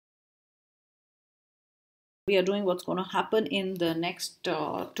We are doing what's going to happen in the next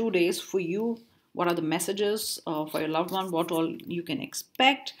 2 days for you. What are the messages for your loved one? What all you can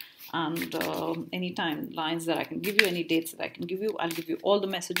expect, and any timelines that I can give you, any dates that I can give you. I'll give you all the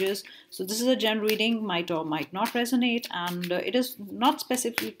messages. So this is a general reading, might or might not resonate, and it is not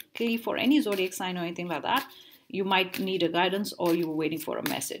specifically for any zodiac sign or anything like that. You might need a guidance, or you were waiting for a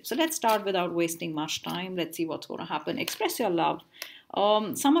message. So let's start without wasting much time. Let's see what's going to happen. Express your love.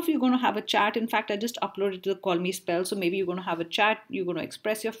 Some of you are going to have a chat. In fact, I just uploaded to the Call Me spell. So maybe you're going to have a chat. You're going to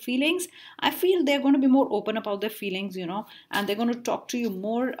express your feelings. I feel they're going to be more open about their feelings, and they're going to talk to you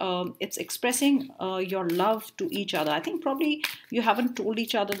more. It's expressing your love to each other. I think probably you haven't told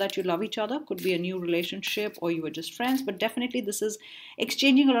each other that you love each other. Could be a new relationship, or you were just friends. But definitely this is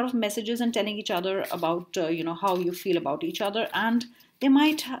exchanging a lot of messages and telling each other about, how you feel about each other. And they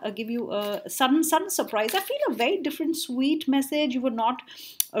might give you a sudden surprise. I feel a very different sweet message. You were not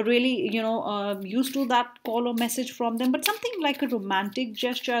really used to that call or message from them, but something like a romantic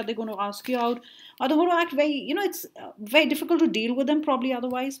gesture. They're going to ask you out, or they're going to act very, it's very difficult to deal with them probably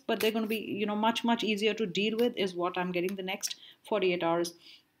otherwise, but they're going to be much easier to deal with, is what I'm getting the next 48 hours.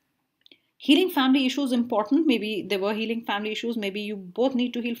 Healing family issues important. Maybe there were healing family issues. Maybe you both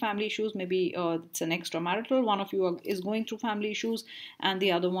need to heal family issues. Maybe it's an extramarital. One of you is going through family issues, and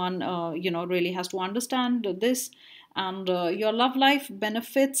the other one really has to understand this. And your love life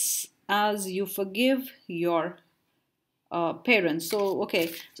benefits as you forgive your parents. So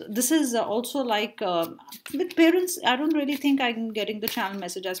okay, so this is also like with parents, I don't really think I'm getting the channel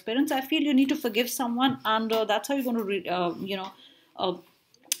message as parents. I feel you need to forgive someone, and that's how you're going to uh,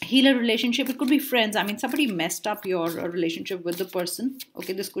 heal a relationship. It could be friends. I mean, somebody messed up your relationship with the person.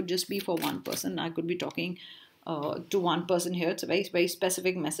 Okay, this could just be for one person. I could be talking to one person here. It's a very very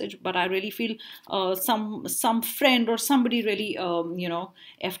specific message, but I really feel some friend or somebody really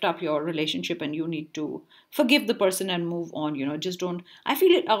effed up your relationship, and you need to forgive the person and move on. Just don't. I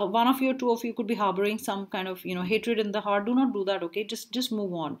feel it. One of you, two of you could be harboring some kind of hatred in the heart. Do not do that. Okay, just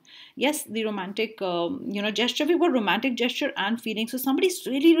move on. Yes, the romantic gesture. We've got romantic gesture and feeling. So somebody's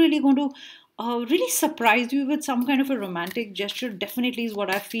really going to really surprise you with some kind of a romantic gesture. Definitely is what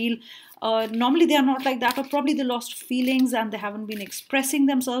I feel. Normally they are not like that, or probably they lost feelings and they haven't been expressing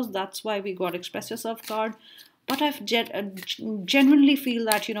themselves. That's why we got express yourself card. But I genuinely feel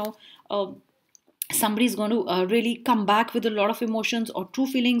that somebody's going to really come back with a lot of emotions, or true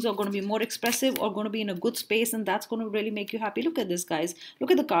feelings are going to be more expressive, or going to be in a good space, and that's going to really make you happy. Look at this, guys.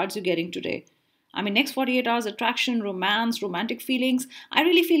 Look at the cards you're getting today. I mean, next 48 hours, attraction, romance, romantic feelings. I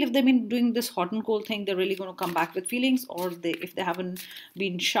really feel if they've been doing this hot and cold thing, they're really going to come back with feelings. Or if they haven't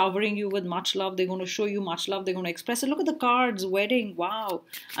been showering you with much love, they're going to show you much love. They're going to express it. Look at the cards, wedding. Wow.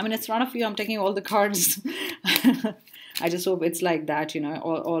 I mean, it's front of you. I'm taking all the cards. I just hope it's like that,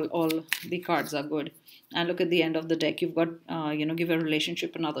 all the cards are good. And look at the end of the deck. You've got, give your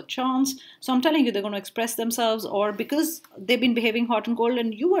relationship another chance. So I'm telling you, they're going to express themselves, or because they've been behaving hot and cold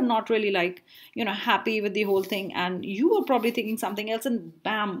and you were not really like, happy with the whole thing, and you were probably thinking something else, and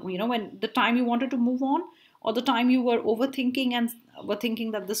bam, when the time you wanted to move on, or the time you were overthinking and were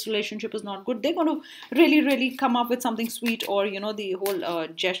thinking that this relationship is not good, they're going to really come up with something sweet, or, the whole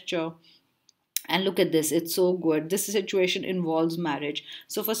gesture. And look at this, it's so good. This situation involves marriage.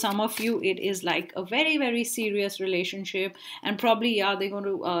 So for some of you, it is like a very, very serious relationship. And probably, yeah, they're going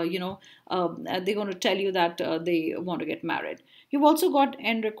to, they're going to tell you that they want to get married. You've also got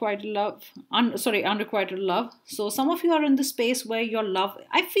unrequited love. So some of you are in the space where your love,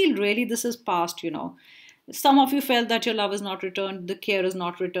 I feel really this is past, some of you felt that your love is not returned, the care is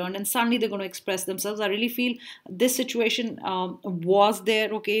not returned, and suddenly they're going to express themselves. I really feel this situation was there,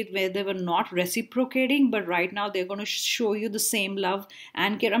 okay, where they were not reciprocating, but right now they're going to show you the same love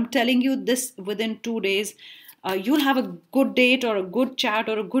and care. I'm telling you this, within 2 days, you'll have a good date or a good chat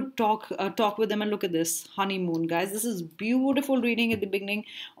or a good talk with them. And look at this honeymoon, guys. This is beautiful reading at the beginning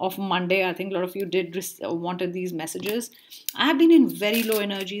of Monday. I think a lot of you did wanted these messages. I have been in very low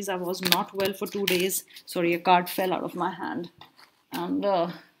energies. I was not well for 2 days. Sorry, a card fell out of my hand. And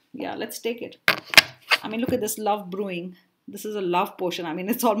yeah, let's take it. I mean, look at this love brewing. This is a love potion. I mean,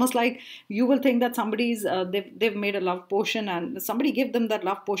 it's almost like you will think that somebody's they've made a love potion, and somebody gave them that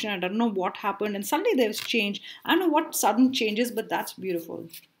love potion. I don't know what happened, and suddenly there's change. I don't know what sudden changes, but that's beautiful.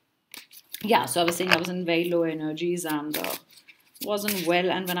 Yeah, so I was saying I was in very low energies and wasn't well.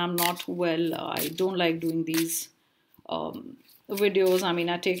 And when I'm not well, I don't like doing these videos. I mean,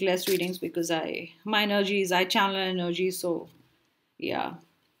 I take less readings because my energies, I channel energy. So yeah.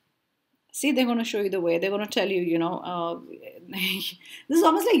 See, they're going to show you the way. They're going to tell you, this is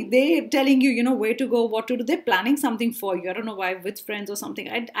almost like they telling you, where to go, what to do. They're planning something for you. I don't know why, with friends or something.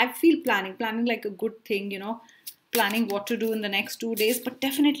 I feel planning like a good thing, planning what to do in the next 2 days, but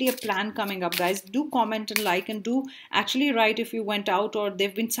definitely a plan coming up, guys. Do comment and like, and do actually write if you went out or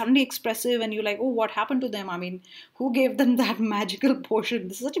they've been suddenly expressive and you're like, oh, what happened to them? I mean, who gave them that magical potion?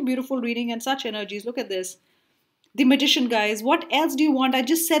 This is such a beautiful reading and such energies. Look at this. The magician, guys. What else do you want? I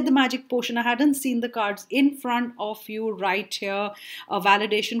just said the magic potion. I hadn't seen the cards in front of you right here. A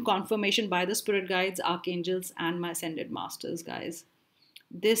validation, confirmation by the spirit guides, archangels, and my ascended masters, guys.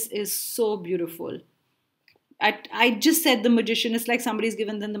 This is so beautiful. I just said the magician. It's like somebody's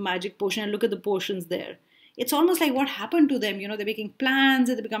given them the magic potion, and look at the potions there. It's almost like what happened to them. They're making plans,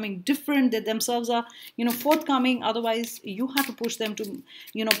 they're becoming different, they themselves are, forthcoming. Otherwise, you have to push them to,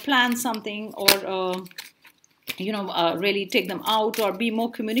 plan something or, really take them out or be more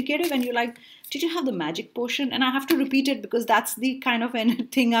communicative. And you're like, did you have the magic potion? And I have to repeat it because that's the kind of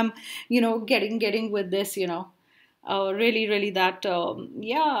thing I'm, getting with this, really that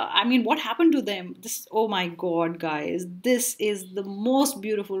yeah, I mean, what happened to them? This, oh my god, guys, this is the most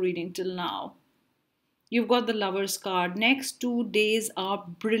beautiful reading till now. You've got the Lovers card. Next 2 days are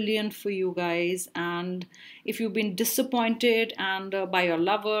brilliant for you, guys. And if you've been disappointed and by your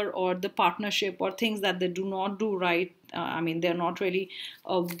lover or the partnership or things that they do not do right, I mean, they're not really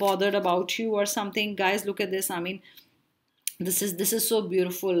bothered about you or something, guys, look at this. I mean, this is so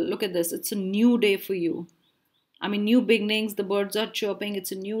beautiful. Look at this. It's a new day for you. I mean, new beginnings, the birds are chirping,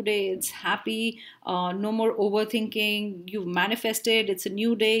 it's a new day, it's happy, no more overthinking, you've manifested, it's a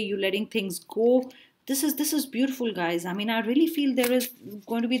new day, you're letting things go. This is beautiful, guys. I mean, I really feel there is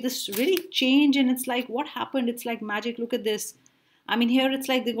going to be this really change, and it's like, what happened? It's like magic. Look at this. I mean, here it's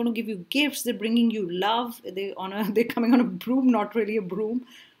like they're going to give you gifts, they're bringing you love, they're coming on a broom, not really a broom,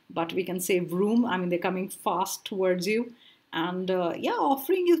 but we can say vroom. I mean, they're coming fast towards you. And yeah,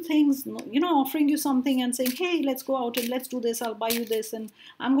 offering you things, offering you something and saying, hey, let's go out and let's do this, I'll buy you this and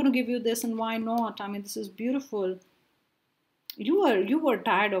I'm going to give you this, and why not? I mean, this is beautiful. You were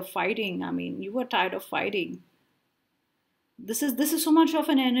tired of fighting. I mean, you were tired of fighting. This is so much of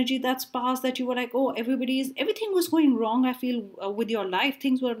an energy that's passed, that you were like, oh, everything was going wrong. I feel with your life,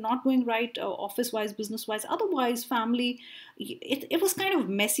 things were not going right, office wise, business wise, otherwise, family. It was kind of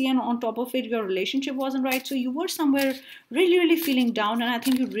messy, and on top of it, your relationship wasn't right. So you were somewhere really, really feeling down, and I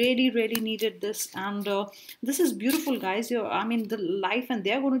think you really, really needed this. And this is beautiful, guys. I mean, the life, and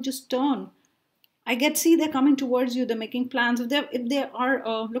they're going to just turn. See, they're coming towards you. They're making plans. If they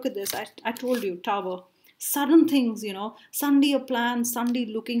are, look at this. I told you, Tower. Sudden things, suddenly a plan, suddenly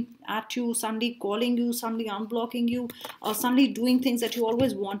looking at you, suddenly calling you, suddenly unblocking you, or suddenly doing things that you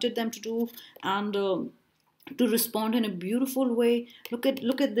always wanted them to do, and to respond in a beautiful way. Look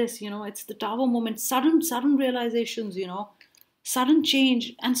at this. It's the Tower moment. Sudden realizations. Sudden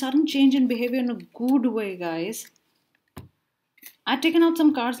change, and sudden change in behavior in a good way, guys. I've taken out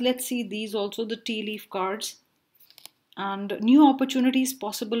some cards. Let's see these also, the tea leaf cards. And new opportunities,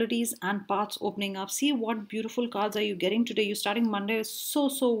 possibilities, and paths opening up. See what beautiful cards are you getting today. You're starting Monday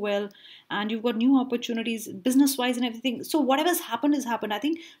so well, and you've got new opportunities business wise and everything. So whatever's happened has happened. I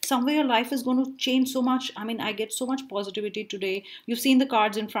think somewhere your life is going to change so much. I mean, I get so much positivity today. You've seen the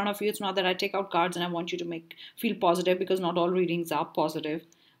cards in front of you. It's not that I take out cards and I want you to feel positive, because not all readings are positive.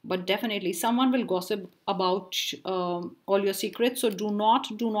 But definitely someone will gossip about all your secrets. So do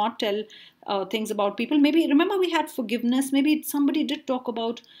not tell things about people. Maybe remember, we had forgiveness. Maybe somebody did talk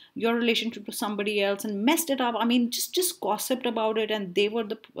about your relationship to somebody else and messed it up. I mean, just gossiped about it, and they were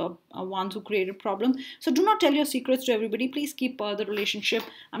the ones who created problem. So do not tell your secrets to everybody. Please keep the relationship.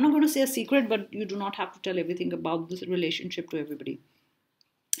 I'm not going to say a secret, but you do not have to tell everything about this relationship to everybody.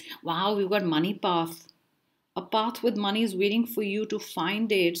 Wow, we've got money path. A path with money is waiting for you to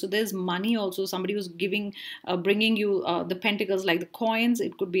find it. So there's money also. Somebody was bringing you the pentacles, like the coins.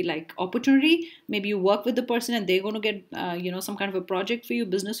 It could be like opportunity. Maybe you work with the person and they're going to get some kind of a project for you,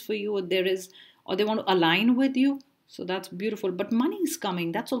 business for you, or they want to align with you. So that's beautiful. But money is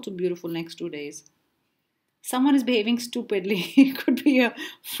coming. That's also beautiful next 2 days. Someone is behaving stupidly. It could be a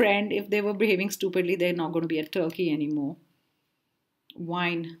friend. If they were behaving stupidly, they're not going to be a turkey anymore.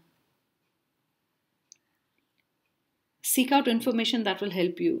 Wine. Seek out information that will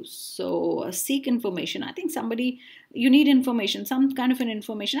help you. So seek information. I think you need information, some kind of an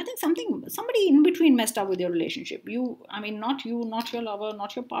information. I think somebody in between messed up with your relationship. Not you, not your lover,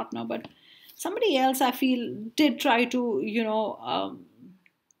 not your partner, but somebody else, I feel, did try to,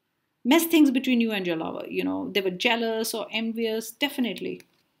 mess things between you and your lover. They were jealous or envious, definitely.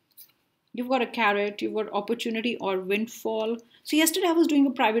 You've got a carrot, you've got opportunity or windfall. So yesterday I was doing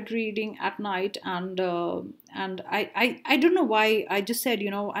a private reading at night, and I don't know why I just said, I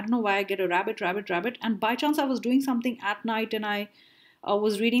don't know why I get a rabbit, rabbit, rabbit. And by chance I was doing something at night, and I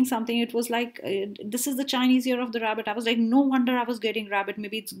was reading something. It was like, this is the Chinese year of the rabbit. I was like, no wonder I was getting rabbit.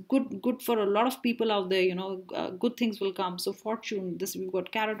 Maybe it's good for a lot of people out there. Good things will come. So fortune. This, you've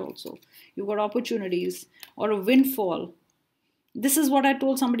got carrot also. You've got opportunities or a windfall. This is what I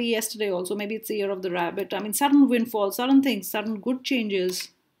told somebody yesterday also. Maybe it's the year of the rabbit. I mean, sudden windfall, sudden things, sudden good changes.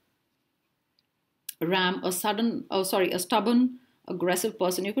 Ram, a stubborn, aggressive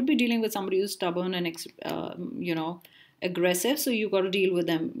person. You could be dealing with somebody who's stubborn and, aggressive. So you got to deal with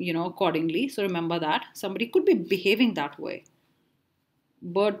them, accordingly. So remember that. Somebody could be behaving that way.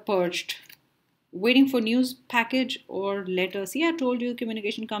 Bird perched, waiting for news package or letter. See, I told you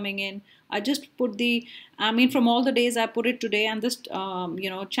communication coming in. I just put from all the days I put it today, and this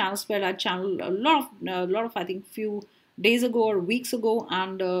channel spell I channeled a lot of I think few days ago or weeks ago,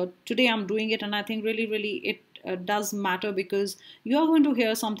 and today I'm doing it, and I think really it does matter, because you are going to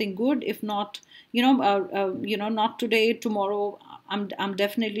hear something good. If not, not today, tomorrow. I'm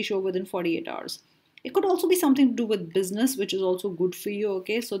definitely sure within 48 hours. It could also be something to do with business, which is also good for you.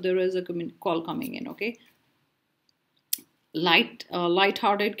 Okay, so there is a call coming in. Okay,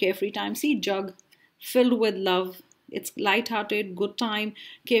 light-hearted, carefree time. See, jug filled with love. It's light-hearted, good time,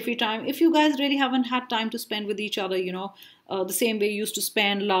 carefree time. If you guys really haven't had time to spend with each other, the same way you used to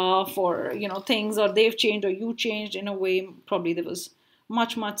spend, laugh, or things, or they've changed or you changed in a way, probably there was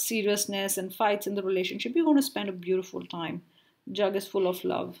much seriousness and fights in the relationship. You're going to spend a beautiful time. Jug is full of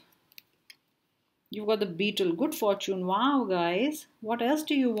love. You've got the beetle, good fortune. Wow, guys. What else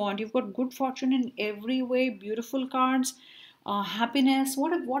do you want? You've got good fortune in every way. Beautiful cards. Happiness.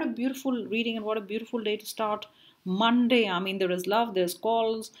 What a beautiful reading, and what a beautiful day to start Monday. I mean, there is love, there's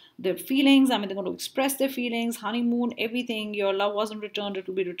calls, there are feelings. I mean, they're going to express their feelings, honeymoon, everything. Your love wasn't returned. It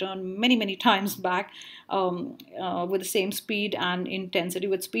will be returned many times back, with the same speed and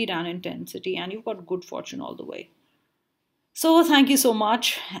intensity, and you've got good fortune all the way. So thank you so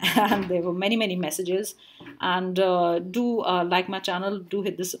much. And there were many messages, and do like my channel, do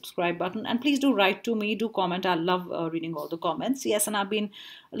hit the subscribe button, and please do write to me, do comment. I love reading all the comments. Yes, and I've been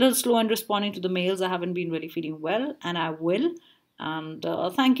a little slow in responding to the mails. I haven't been really feeling well, and I will. And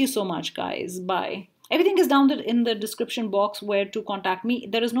thank you so much, guys. Bye. Everything is down in the description box where to contact me.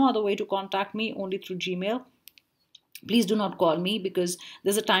 There is no other way to contact me, only through Gmail. Please do not call me, because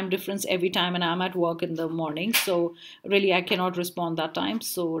there's a time difference every time, and I'm at work in the morning, so really I cannot respond that time.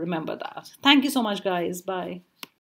 So remember that. Thank you so much, guys. Bye.